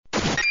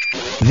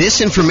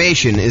This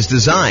information is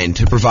designed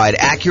to provide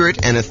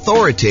accurate and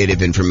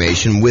authoritative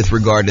information with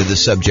regard to the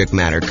subject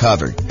matter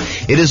covered.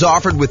 It is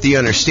offered with the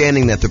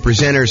understanding that the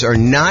presenters are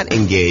not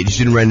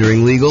engaged in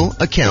rendering legal,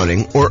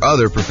 accounting, or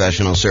other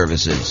professional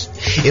services.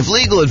 If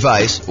legal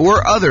advice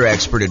or other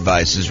expert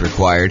advice is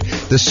required,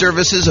 the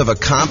services of a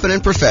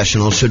competent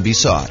professional should be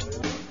sought.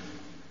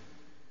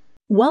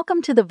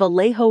 Welcome to the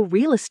Vallejo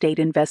Real Estate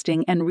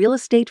Investing and Real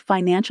Estate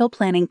Financial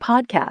Planning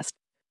Podcast.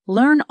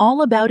 Learn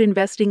all about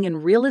investing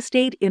in real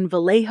estate in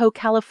Vallejo,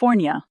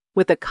 California,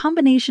 with a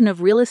combination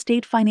of real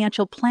estate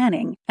financial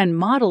planning and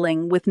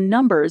modeling with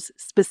numbers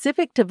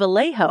specific to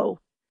Vallejo,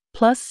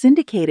 plus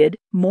syndicated,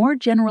 more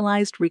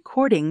generalized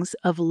recordings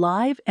of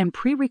live and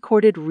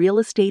pre-recorded real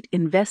estate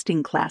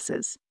investing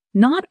classes,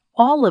 not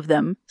all of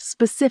them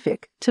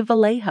specific to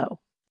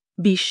Vallejo.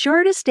 Be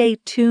sure to stay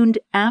tuned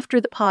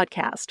after the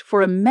podcast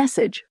for a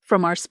message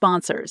from our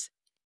sponsors.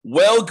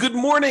 Well, good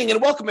morning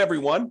and welcome,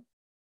 everyone.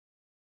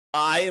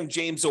 I am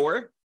James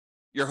Orr,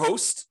 your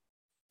host,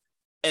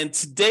 and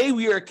today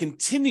we are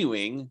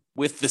continuing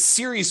with the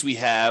series we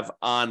have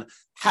on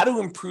how to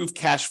improve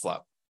cash flow.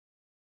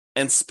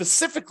 And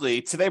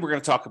specifically, today we're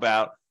going to talk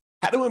about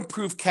how to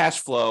improve cash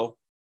flow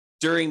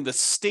during the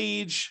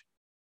stage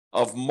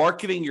of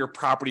marketing your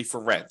property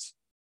for rent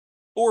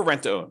or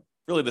rent to own.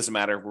 Really doesn't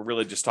matter. We're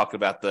really just talking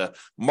about the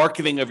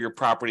marketing of your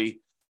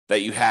property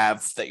that you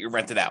have, that you're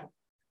rented out.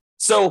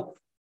 So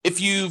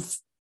if you've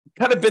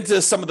kind of been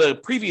to some of the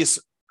previous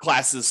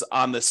classes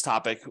on this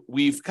topic,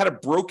 we've kind of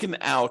broken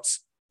out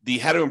the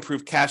how to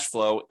improve cash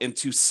flow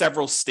into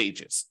several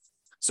stages.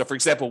 So for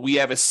example, we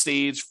have a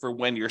stage for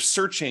when you're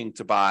searching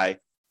to buy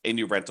a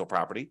new rental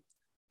property.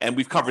 And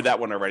we've covered that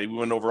one already. We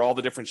went over all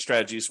the different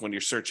strategies when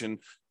you're searching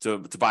to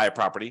buy a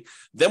property.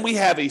 Then we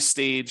have a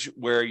stage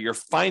where you're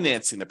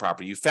financing the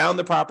property. You found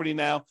the property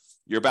now,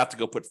 you're about to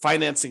go put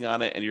financing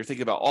on it, and you're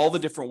thinking about all the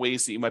different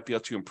ways that you might be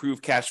able to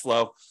improve cash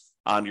flow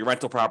on your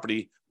rental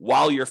property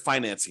while you're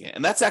financing it.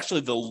 And that's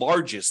actually the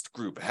largest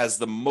group. It has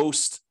the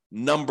most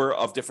number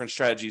of different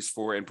strategies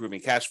for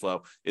improving cash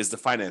flow is the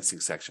financing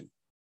section.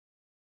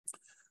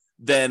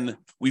 Then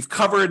we've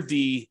covered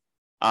the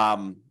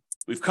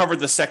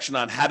section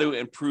on how to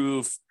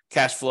improve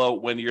cash flow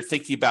when you're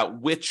thinking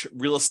about which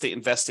real estate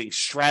investing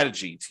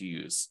strategy to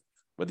use,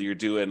 whether you're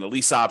doing a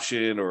lease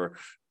option or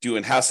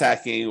doing house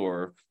hacking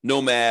or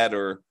nomad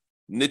or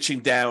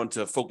niching down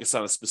to focus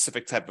on a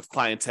specific type of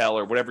clientele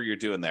or whatever you're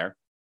doing there.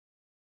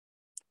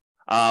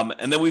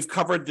 And then we've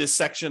covered this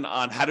section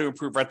on how to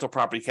improve rental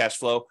property cash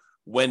flow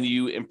when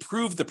you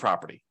improve the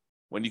property,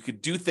 when you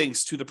could do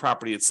things to the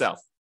property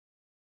itself.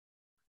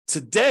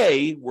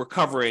 Today, we're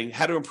covering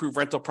how to improve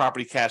rental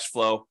property cash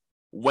flow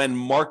when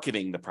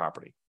marketing the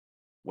property.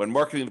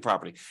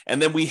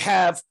 And then we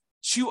have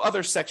two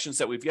other sections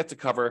that we've yet to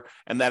cover,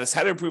 and that is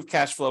how to improve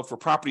cash flow for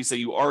properties that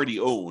you already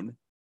own,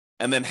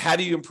 and then how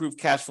do you improve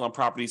cash flow on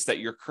properties that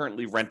you're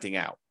currently renting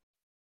out.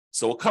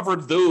 So we'll cover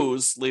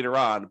those later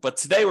on, but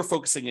today we're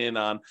focusing in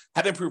on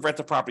how to improve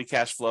rental property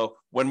cash flow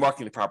when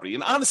marketing the property.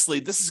 And honestly,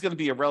 this is going to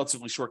be a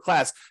relatively short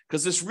class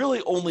because there's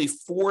really only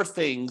 4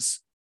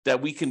 things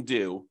that we can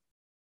do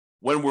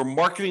when we're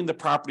marketing the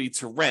property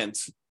to rent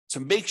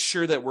to make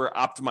sure that we're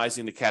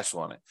optimizing the cash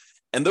flow on it.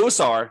 And those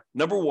are,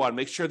 number 1,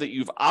 make sure that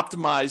you've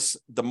optimized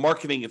the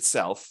marketing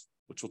itself,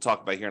 which we'll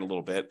talk about here in a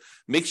little bit.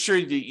 Make sure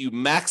that you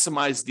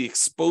maximize the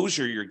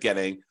exposure you're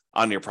getting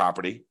on your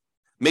property.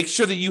 Make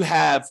sure that you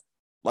have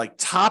like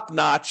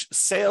top-notch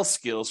sales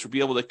skills to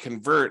be able to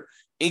convert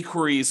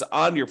inquiries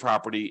on your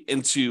property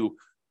into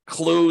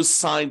closed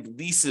signed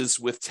leases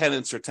with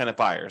tenants or tenant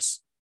buyers.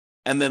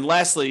 And then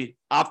lastly,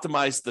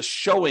 optimize the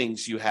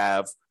showings you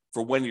have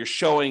for when you're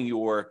showing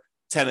your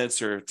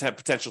tenants or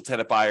potential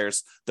tenant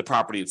buyers the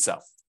property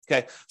itself.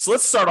 Okay, so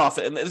let's start off.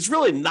 And it's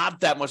really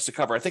not that much to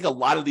cover. I think a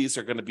lot of these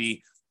are going to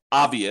be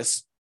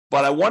obvious,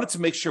 but I wanted to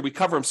make sure we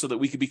cover them so that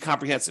we could be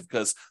comprehensive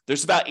because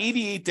there's about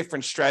 88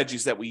 different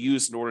strategies that we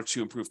use in order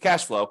to improve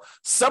cash flow.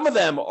 Some of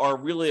them are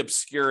really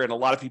obscure and a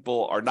lot of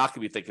people are not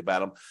going to be thinking about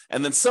them.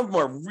 And then some of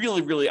them are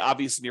really, really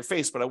obvious in your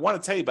face, but I want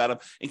to tell you about them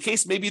in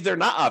case maybe they're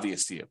not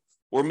obvious to you.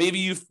 Or maybe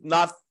you've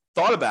not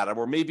thought about them,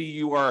 or maybe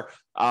you are,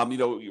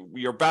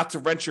 you're about to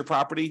rent your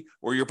property,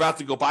 or you're about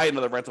to go buy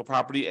another rental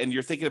property, and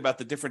you're thinking about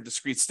the different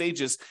discrete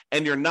stages,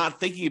 and you're not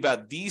thinking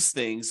about these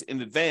things in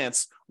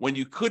advance when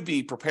you could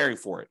be preparing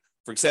for it.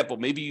 For example,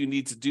 maybe you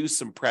need to do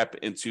some prep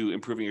into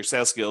improving your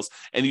sales skills,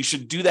 and you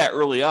should do that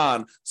early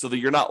on so that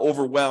you're not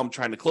overwhelmed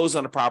trying to close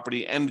on a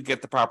property and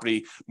get the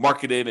property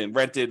marketed and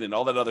rented and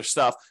all that other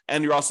stuff.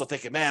 And you're also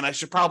thinking, man, I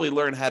should probably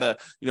learn how to,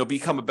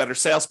 become a better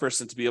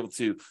salesperson to be able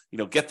to,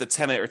 get the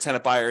tenant or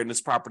tenant buyer in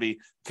this property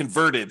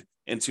converted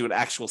into an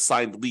actual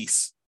signed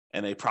lease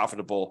and a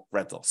profitable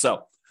rental.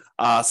 So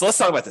let's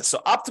talk about this.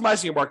 So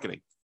optimizing your marketing.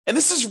 And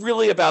this is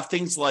really about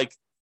things like,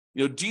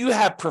 do you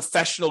have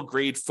professional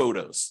grade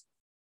photos?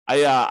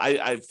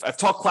 I've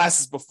taught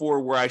classes before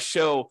where I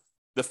show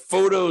the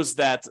photos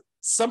that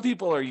some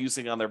people are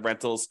using on their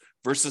rentals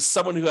versus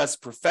someone who has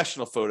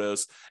professional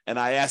photos. And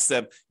I ask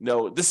them,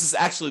 this is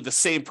actually the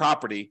same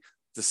property,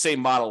 the same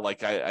model.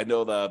 Like I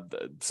know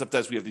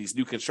sometimes we have these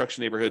new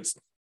construction neighborhoods,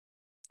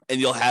 and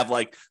you'll have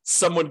like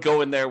someone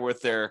go in there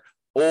with their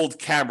old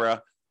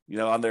camera,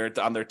 on their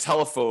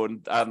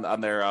telephone, on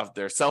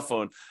their cell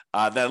phone,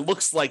 that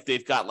looks like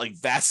they've got like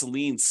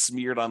Vaseline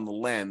smeared on the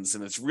lens,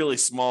 and it's really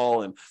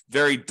small and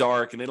very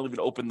dark, and they don't even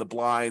open the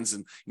blinds,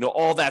 and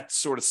all that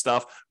sort of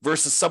stuff.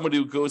 Versus someone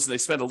who goes and they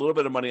spend a little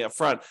bit of money up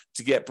front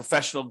to get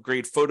professional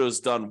grade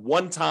photos done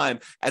one time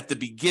at the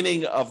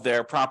beginning of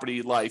their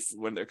property life,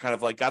 when they're kind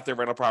of like got their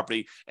rental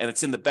property and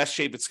it's in the best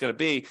shape it's going to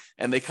be,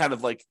 and they kind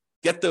of like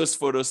get those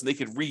photos and they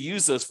can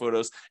reuse those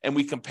photos, and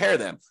we compare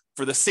them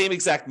for the same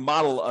exact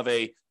model of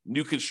a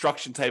new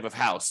construction type of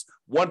house.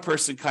 One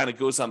person kind of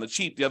goes on the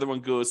cheap, the other one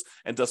goes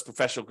and does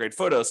professional grade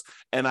photos.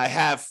 And I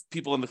have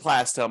people in the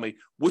class tell me,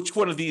 which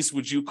one of these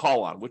would you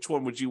call on? Which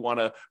one would you want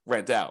to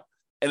rent out?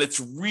 And it's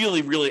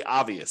really, really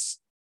obvious.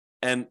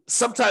 And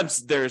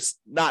sometimes there's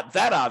not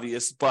that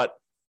obvious, but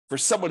for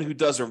someone who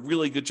does a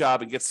really good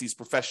job and gets these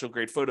professional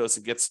grade photos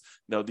and gets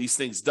these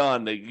things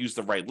done, they use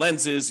the right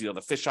lenses, the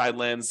fisheye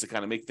lens to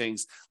kind of make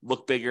things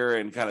look bigger,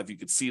 and kind of you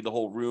could see the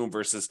whole room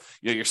versus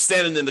you're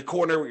standing in the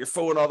corner with your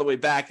phone all the way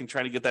back and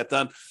trying to get that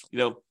done.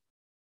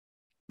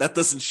 That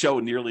doesn't show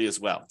nearly as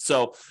well.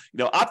 So,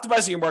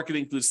 optimizing your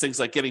marketing includes things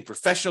like getting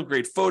professional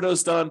grade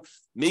photos done.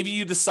 Maybe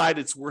you decide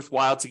it's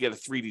worthwhile to get a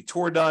 3D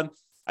tour done.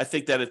 I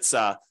think that it's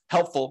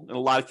helpful in a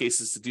lot of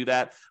cases to do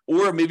that.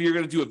 Or maybe you're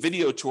going to do a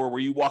video tour where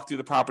you walk through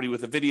the property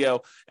with a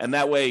video. And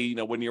that way,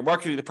 when you're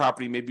marketing the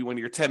property, maybe when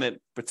your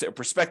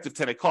prospective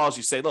tenant calls,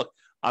 you say, look,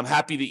 I'm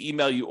happy to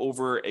email you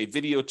over a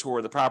video tour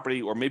of the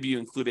property, or maybe you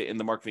include it in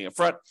the marketing up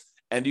front,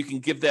 and you can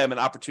give them an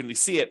opportunity to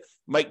see it.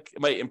 Might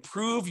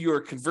improve your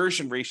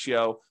conversion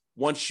ratio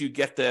once you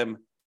get them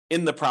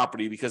in the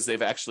property, because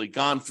they've actually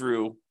gone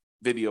through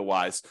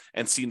video-wise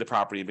and seen the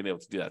property and been able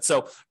to do that.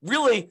 So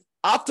really,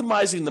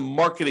 optimizing the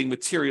marketing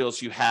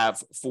materials you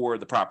have for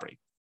the property,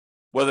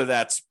 whether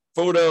that's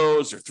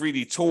photos or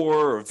 3D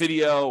tour or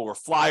video or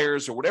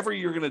flyers or whatever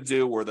you're going to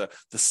do, or the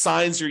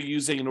signs you're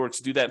using in order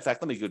to do that. In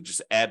fact, let me go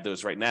just add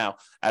those right now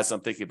as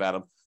I'm thinking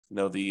about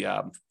them.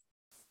 The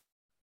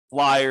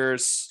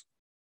flyers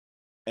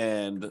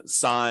and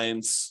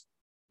signs,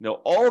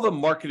 all the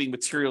marketing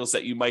materials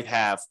that you might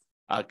have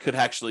could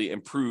actually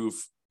improve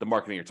the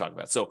marketing you're talking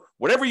about. So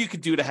whatever you could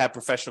do to have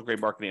professional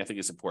grade marketing, I think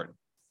is important.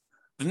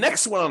 The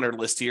next one on our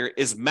list here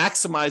is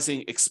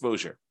maximizing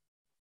exposure.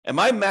 Am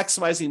I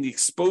maximizing the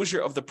exposure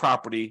of the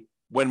property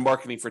when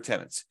marketing for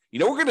tenants?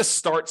 We're going to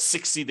start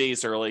 60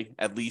 days early,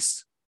 at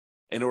least,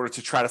 in order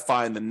to try to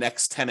find the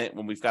next tenant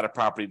when we've got a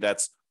property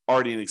that's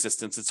already in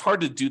existence. It's hard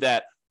to do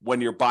that when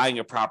you're buying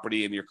a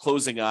property and you're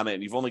closing on it,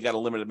 and you've only got a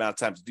limited amount of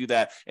time to do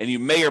that, and you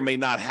may or may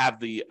not have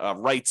the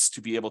rights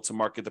to be able to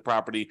market the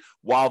property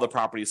while the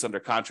property is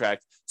under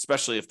contract,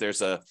 especially if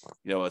there's a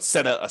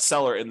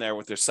seller in there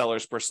with their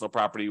seller's personal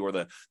property, or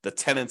the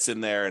tenants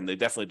in there, and they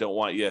definitely don't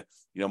want you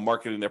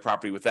marketing their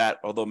property with that,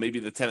 although maybe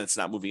the tenant's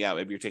not moving out,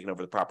 maybe you're taking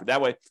over the property that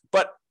way.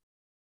 But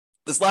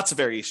there's lots of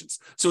variations.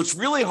 So it's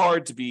really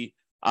hard to be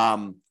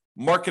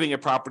marketing a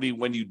property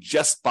when you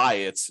just buy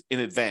it in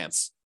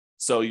advance.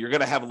 So you're going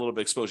to have a little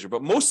bit of exposure.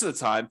 But most of the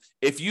time,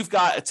 if you've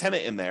got a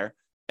tenant in there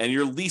and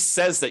your lease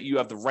says that you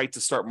have the right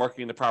to start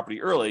marketing the property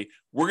early,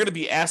 we're going to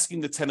be asking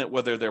the tenant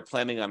whether they're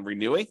planning on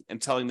renewing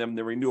and telling them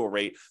the renewal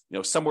rate,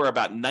 somewhere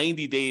about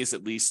 90 days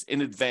at least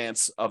in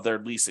advance of their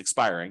lease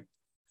expiring.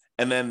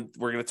 And then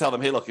we're going to tell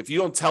them, hey, look, if you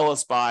don't tell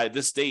us by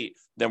this date,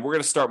 then we're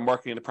going to start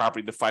marketing the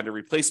property to find a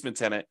replacement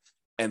tenant.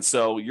 And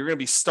so you're going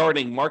to be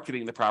starting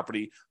marketing the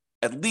property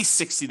at least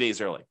 60 days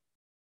early.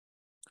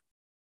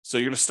 So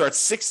you're going to start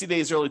 60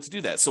 days early to do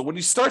that. So when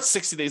you start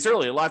 60 days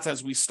early, a lot of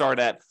times we start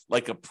at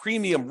like a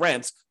premium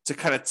rent to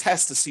kind of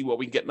test to see what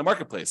we can get in the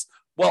marketplace.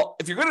 Well,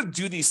 if you're going to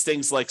do these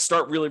things like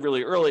start really,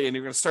 really early and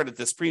you're going to start at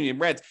this premium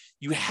rent,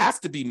 you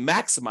have to be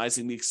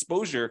maximizing the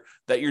exposure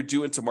that you're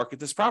doing to market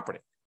this property,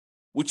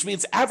 which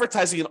means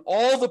advertising in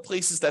all the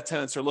places that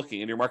tenants are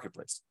looking in your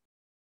marketplace.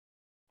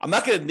 I'm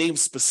not going to name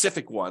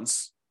specific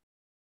ones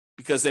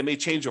because they may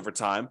change over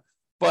time.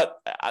 But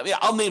I mean,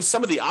 I'll name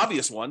some of the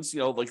obvious ones,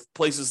 like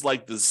places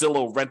like the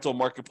Zillow rental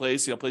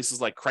marketplace, places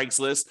like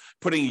Craigslist,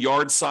 putting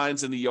yard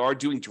signs in the yard,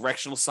 doing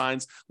directional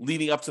signs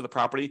leading up to the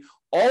property,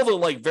 all the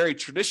like very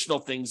traditional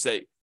things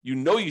that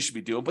you should be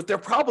doing. But there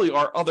probably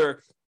are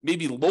other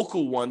maybe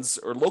local ones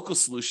or local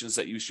solutions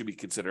that you should be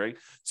considering.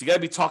 So you got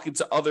to be talking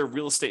to other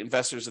real estate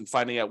investors and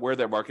finding out where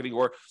they're marketing,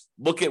 or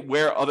look at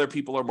where other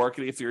people are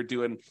marketing. If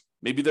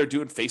maybe they're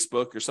doing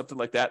Facebook or something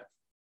like that.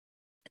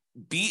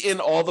 Be in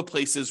all the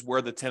places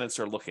where the tenants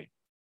are looking.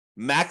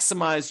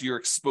 Maximize your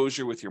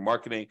exposure with your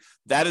marketing.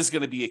 That is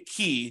going to be a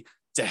key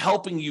to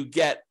helping you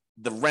get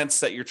the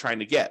rents that you're trying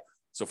to get.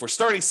 So if we're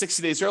starting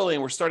 60 days early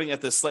and we're starting at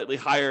this slightly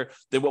higher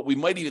than what we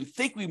might even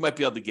think we might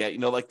be able to get,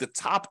 like the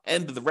top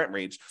end of the rent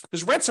range,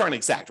 because rents aren't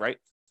exact, right?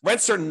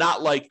 Rents are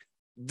not like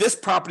this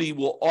property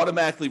will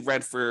automatically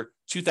rent for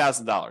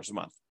 $2,000 a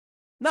month.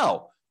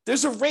 No,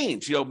 there's a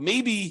range.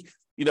 Maybe,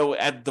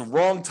 at the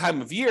wrong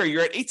time of year,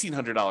 you're at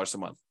 $1,800 a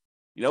month.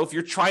 If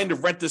you're trying to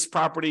rent this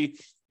property,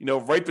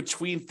 right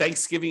between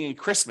Thanksgiving and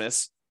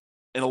Christmas,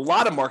 in a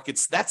lot of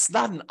markets, that's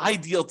not an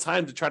ideal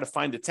time to try to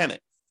find a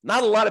tenant.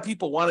 Not a lot of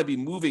people want to be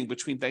moving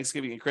between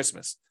Thanksgiving and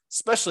Christmas,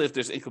 especially if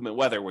there's inclement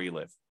weather where you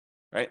live,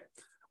 right?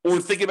 Or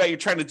thinking about you're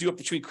trying to do it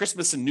between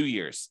Christmas and New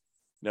Year's.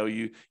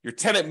 Your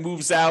tenant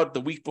moves out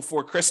the week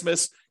before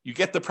Christmas, you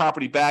get the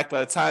property back. By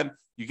the time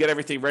you get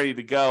everything ready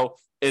to go,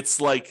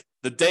 it's like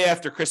the day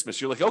after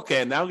Christmas. You're like,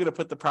 okay, now I'm going to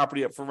put the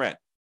property up for rent.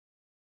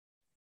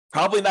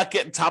 Probably not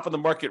getting top of the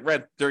market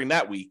rent during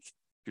that week.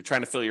 You're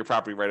trying to fill your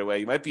property right away.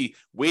 You might be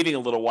waiting a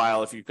little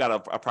while if you've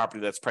got a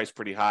property that's priced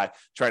pretty high,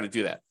 trying to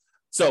do that.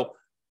 So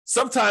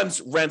sometimes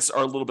rents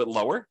are a little bit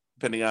lower,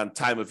 depending on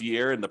time of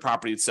year and the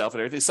property itself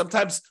and everything.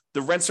 Sometimes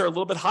the rents are a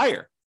little bit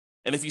higher.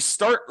 And if you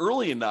start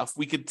early enough,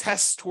 we could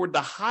test toward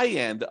the high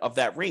end of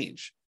that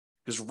range,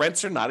 because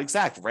rents are not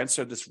exact. Rents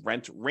are this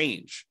rent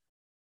range.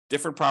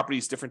 Different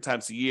properties, different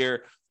times of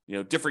year,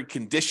 different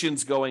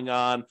conditions going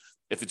on.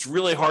 If it's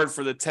really hard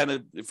for the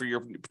tenant, for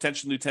your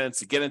potential new tenants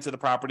to get into the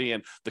property,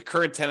 and the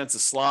current tenant's a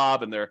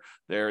slob and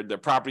their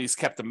property's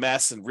kept a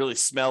mess and really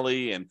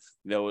smelly, and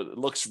it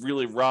looks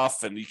really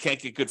rough, and you can't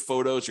get good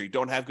photos, or you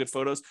don't have good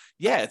photos,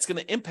 it's going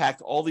to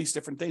impact all these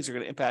different things. Are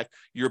going to impact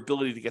your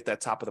ability to get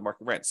that top of the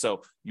market rent.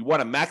 So you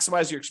want to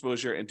maximize your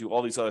exposure and do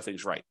all these other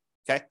things right.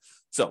 Okay,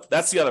 so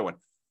that's the other one.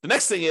 The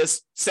next thing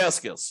is sales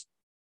skills.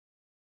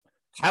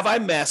 Have I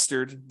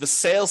mastered the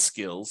sales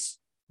skills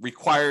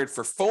required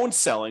for phone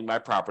selling my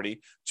property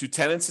to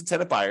tenants and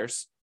tenant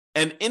buyers,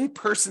 and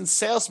in-person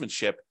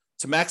salesmanship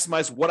to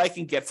maximize what I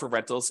can get for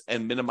rentals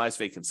and minimize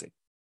vacancy?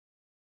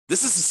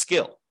 This is a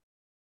skill.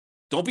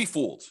 Don't be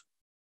fooled.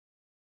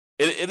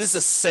 It is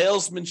a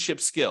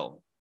salesmanship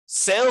skill.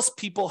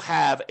 Salespeople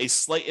have a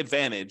slight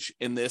advantage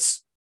in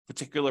this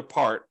particular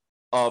part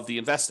of the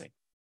investing,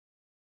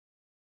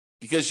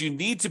 because you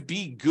need to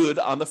be good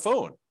on the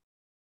phone.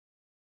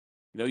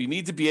 You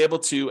need to be able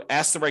to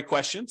ask the right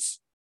questions,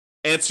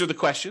 answer the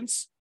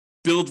questions,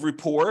 build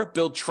rapport,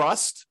 build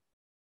trust,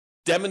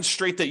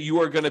 demonstrate that you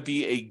are going to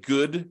be a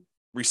good,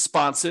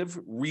 responsive,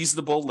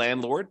 reasonable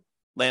landlord,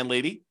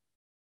 landlady.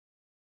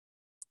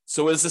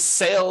 So it's a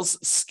sales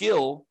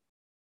skill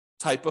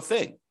type of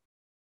thing.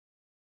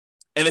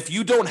 And if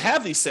you don't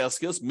have these sales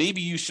skills,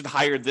 maybe you should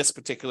hire this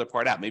particular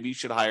part out. Maybe you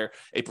should hire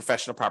a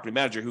professional property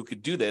manager who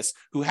could do this,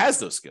 who has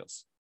those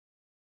skills.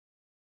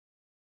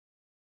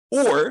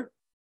 Or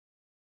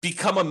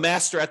become a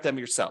master at them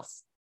yourself.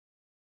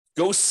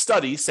 Go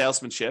study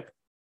salesmanship.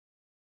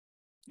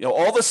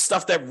 All the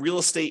stuff that real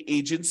estate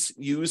agents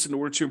use in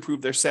order to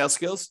improve their sales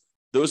skills,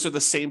 those are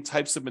the same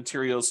types of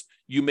materials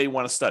you may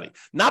want to study.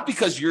 Not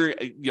because you're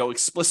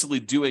explicitly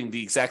doing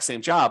the exact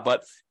same job,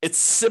 but it's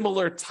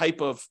similar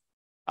type of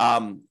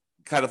kind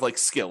of like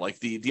skill, like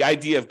the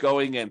idea of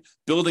going and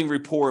building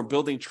rapport and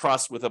building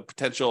trust with a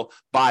potential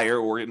buyer,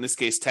 or in this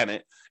case,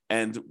 tenant,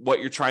 and what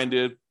you're trying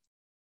to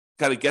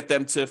kind of get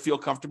them to feel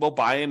comfortable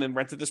buying and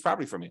renting this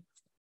property from you,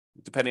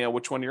 depending on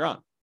which one you're on.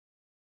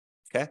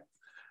 Okay.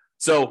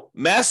 So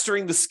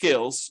mastering the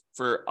skills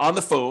for on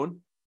the phone,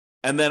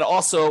 and then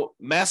also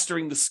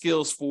mastering the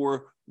skills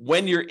for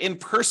when you're in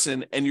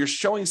person and you're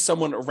showing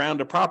someone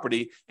around a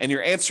property and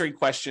you're answering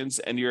questions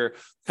and you're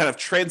kind of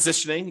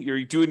transitioning,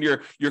 you're doing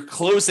your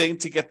closing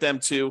to get them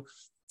to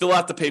fill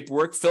out the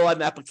paperwork, fill out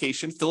an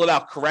application, fill it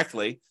out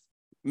correctly,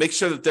 make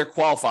sure that they're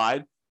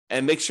qualified,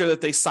 and make sure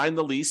that they sign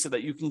the lease so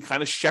that you can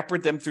kind of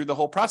shepherd them through the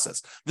whole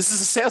process. This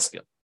is a sales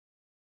skill.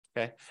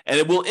 Okay. And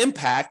it will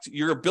impact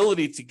your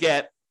ability to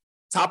get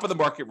top of the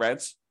market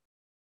rent,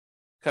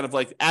 kind of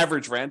like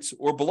average rent,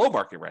 or below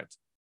market rent,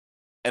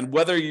 and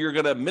whether you're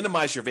going to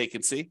minimize your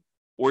vacancy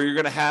or you're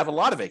going to have a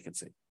lot of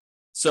vacancy.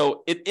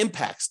 So it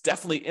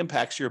definitely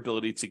impacts your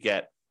ability to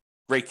get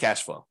great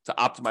cash flow, to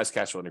optimize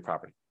cash flow on your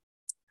property.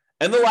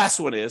 And the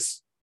last one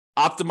is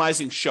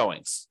optimizing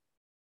showings.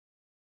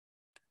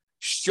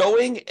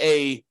 Showing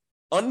a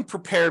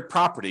unprepared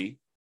property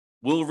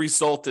will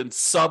result in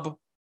subpar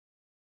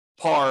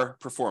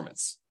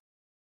performance.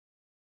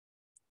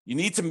 You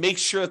need to make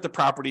sure that the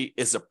property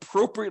is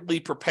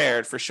appropriately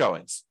prepared for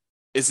showings.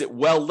 Is it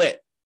well lit?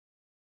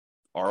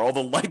 Are all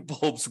the light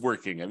bulbs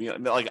working? I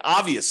mean, like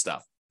obvious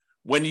stuff.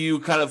 When you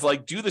kind of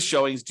like do the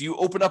showings, do you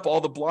open up all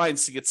the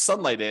blinds to get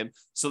sunlight in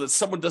so that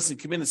someone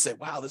doesn't come in and say,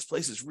 wow, this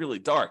place is really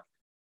dark?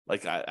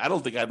 Like, I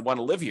don't think I'd want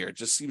to live here. It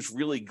just seems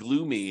really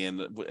gloomy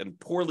and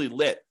poorly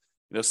lit,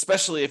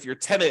 especially if your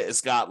tenant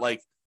has got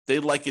like, they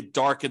like it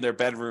dark in their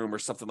bedroom or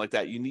something like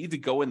that. You need to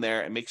go in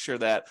there and make sure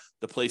that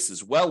the place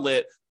is well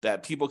lit,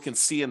 that people can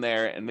see in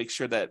there, and make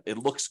sure that it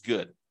looks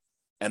good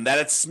and that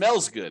it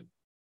smells good.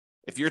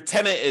 If your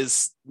tenant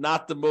is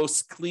not the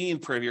most clean,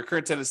 your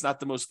current tenant is not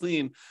the most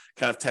clean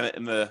kind of tenant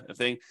in the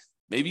thing,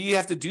 maybe you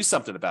have to do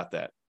something about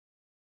that.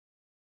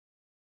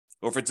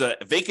 Or if it's a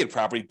vacant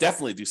property,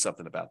 definitely do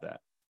something about that.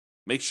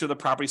 Make sure the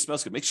property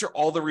smells good. Make sure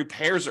all the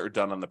repairs are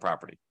done on the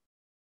property.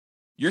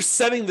 You're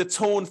setting the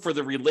tone for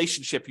the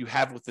relationship you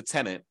have with the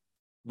tenant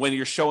when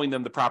you're showing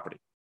them the property.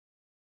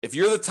 If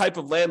you're the type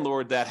of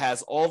landlord that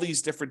has all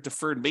these different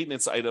deferred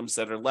maintenance items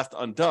that are left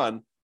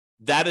undone,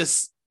 that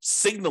is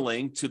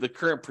signaling to the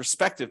current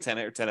prospective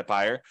tenant or tenant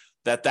buyer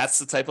that that's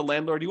the type of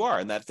landlord you are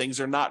and that things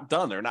are not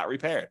done, they're not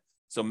repaired.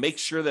 So make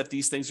sure that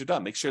these things are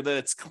done. Make sure that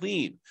it's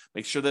clean.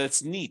 Make sure that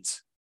it's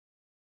neat.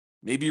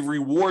 Maybe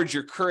reward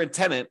your current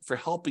tenant for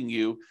helping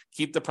you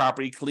keep the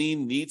property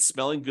clean, neat,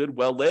 smelling good,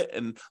 well lit,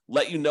 and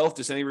let you know if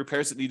there's any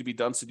repairs that need to be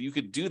done so that you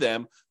could do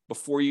them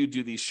before you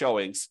do these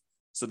showings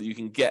so that you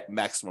can get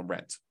maximum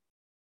rent.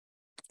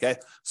 Okay,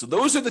 so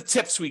those are the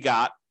tips we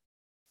got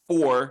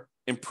for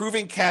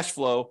improving cash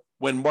flow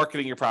when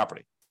marketing your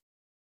property.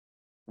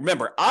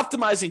 Remember,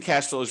 optimizing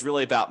cash flow is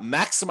really about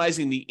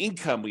maximizing the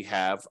income we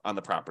have on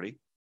the property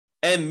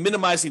and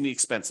minimizing the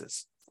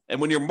expenses. And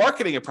when you're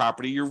marketing a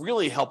property, you're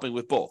really helping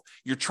with both.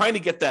 You're trying to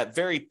get that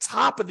very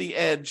top of the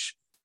edge,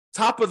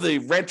 top of the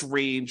rent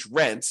range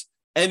rent,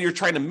 and you're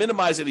trying to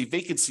minimize any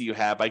vacancy you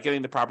have by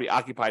getting the property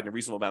occupied in a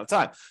reasonable amount of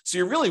time. So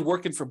you're really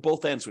working from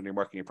both ends when you're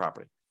marketing your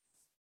property.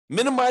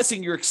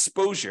 Minimizing your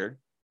exposure,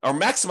 or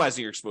maximizing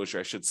your exposure,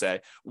 I should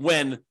say,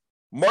 when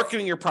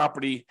marketing your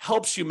property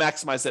helps you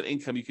maximize that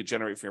income you could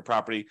generate from your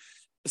property.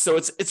 So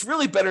it's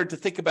really better to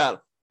think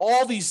about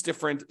all these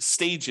different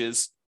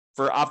stages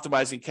for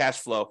optimizing cash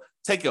flow.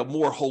 Take a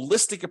more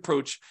holistic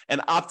approach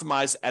and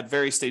optimize at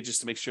various stages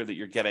to make sure that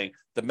you're getting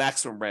the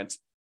maximum rent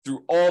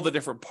through all the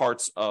different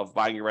parts of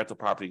buying your rental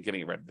property and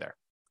getting it rented there.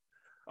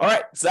 All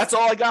right, so that's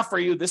all I got for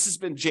you. This has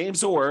been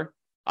James Orr.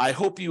 I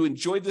hope you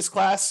enjoyed this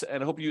class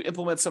and I hope you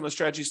implement some of the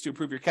strategies to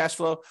improve your cash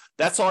flow.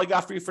 That's all I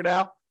got for you for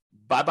now.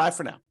 Bye-bye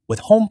for now. With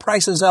home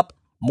prices up,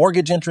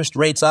 mortgage interest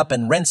rates up,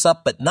 and rents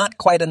up, but not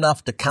quite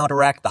enough to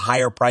counteract the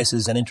higher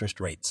prices and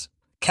interest rates,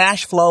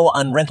 cash flow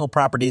on rental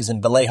properties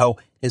in Vallejo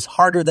is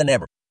harder than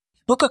ever.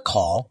 Book a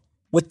call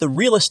with the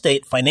Real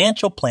Estate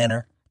Financial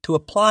Planner to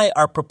apply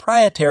our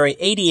proprietary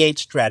 88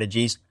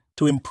 strategies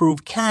to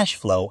improve cash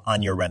flow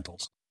on your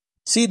rentals.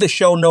 See the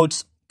show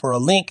notes for a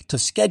link to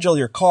schedule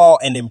your call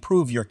and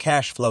improve your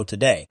cash flow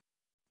today.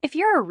 If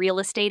you're a real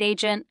estate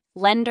agent,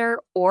 lender,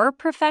 or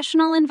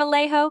professional in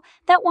Vallejo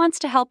that wants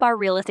to help our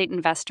real estate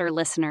investor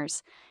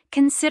listeners,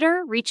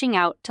 consider reaching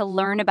out to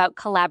learn about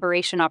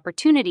collaboration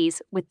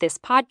opportunities with this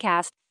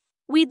podcast.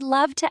 We'd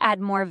love to add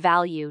more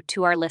value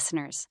to our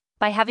listeners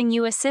by having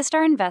you assist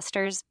our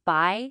investors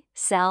buy,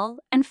 sell,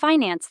 and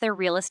finance their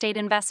real estate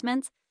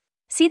investments.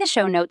 See the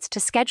show notes to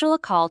schedule a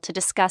call to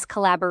discuss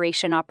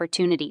collaboration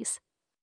opportunities.